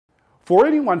For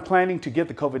anyone planning to get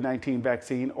the COVID-19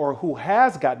 vaccine or who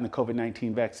has gotten the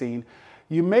COVID-19 vaccine,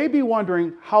 you may be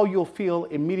wondering how you'll feel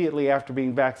immediately after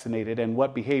being vaccinated and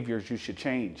what behaviors you should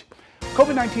change.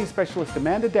 COVID-19 specialist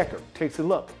Amanda Decker takes a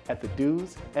look at the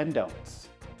do's and don'ts.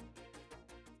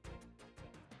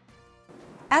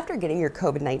 After getting your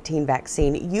COVID-19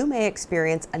 vaccine, you may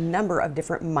experience a number of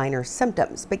different minor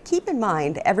symptoms, but keep in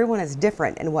mind everyone is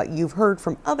different and what you've heard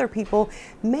from other people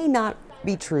may not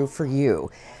be true for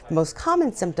you. The most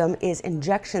common symptom is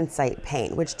injection site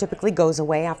pain, which typically goes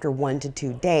away after 1 to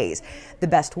 2 days. The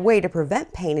best way to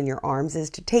prevent pain in your arms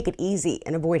is to take it easy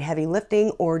and avoid heavy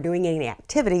lifting or doing any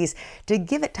activities to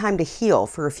give it time to heal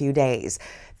for a few days.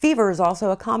 Fever is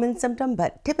also a common symptom,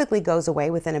 but typically goes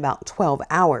away within about 12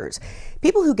 hours.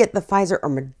 People who get the Pfizer or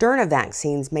Moderna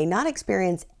vaccines may not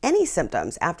experience any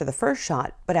symptoms after the first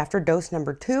shot, but after dose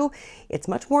number 2, it's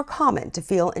much more common to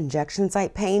feel injection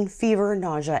site pain, fever,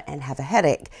 nausea, and have a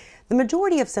headache. The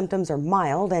majority of symptoms are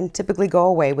mild and typically go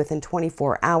away within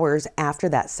 24 hours after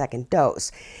that second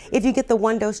dose. If you get the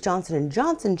 1-dose Johnson &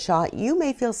 Johnson shot, you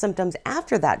may feel symptoms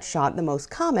after that shot, the most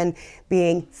common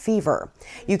being fever.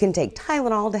 You can take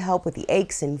Tylenol to help with the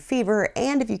aches and fever,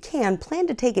 and if you can, plan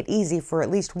to take it easy for at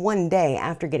least 1 day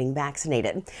after getting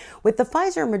vaccinated. With the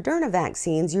Pfizer and Moderna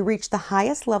vaccines, you reach the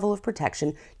highest level of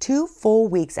protection 2 full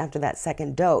weeks after that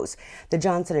second dose. The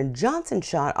Johnson & Johnson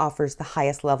shot offers the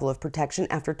highest level of protection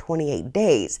after 28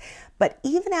 days. But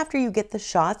even after you get the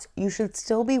shots, you should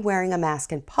still be wearing a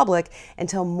mask in public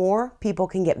until more people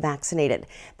can get vaccinated.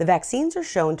 The vaccines are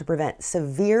shown to prevent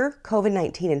severe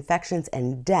COVID-19 infections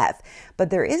and death, but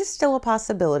there is still a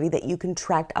possibility that you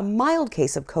contract a mild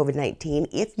case of COVID-19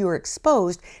 if you're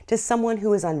exposed to someone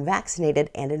who is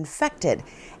unvaccinated and infected.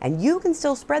 And you can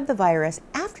still spread the virus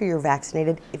after you're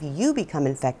vaccinated if you become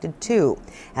infected too.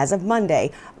 As of Monday,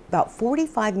 about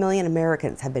 45 million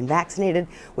Americans have been vaccinated,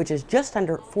 which is just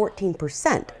under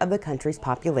 14% of the country's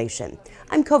population.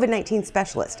 I'm COVID-19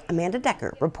 specialist Amanda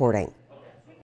Decker reporting.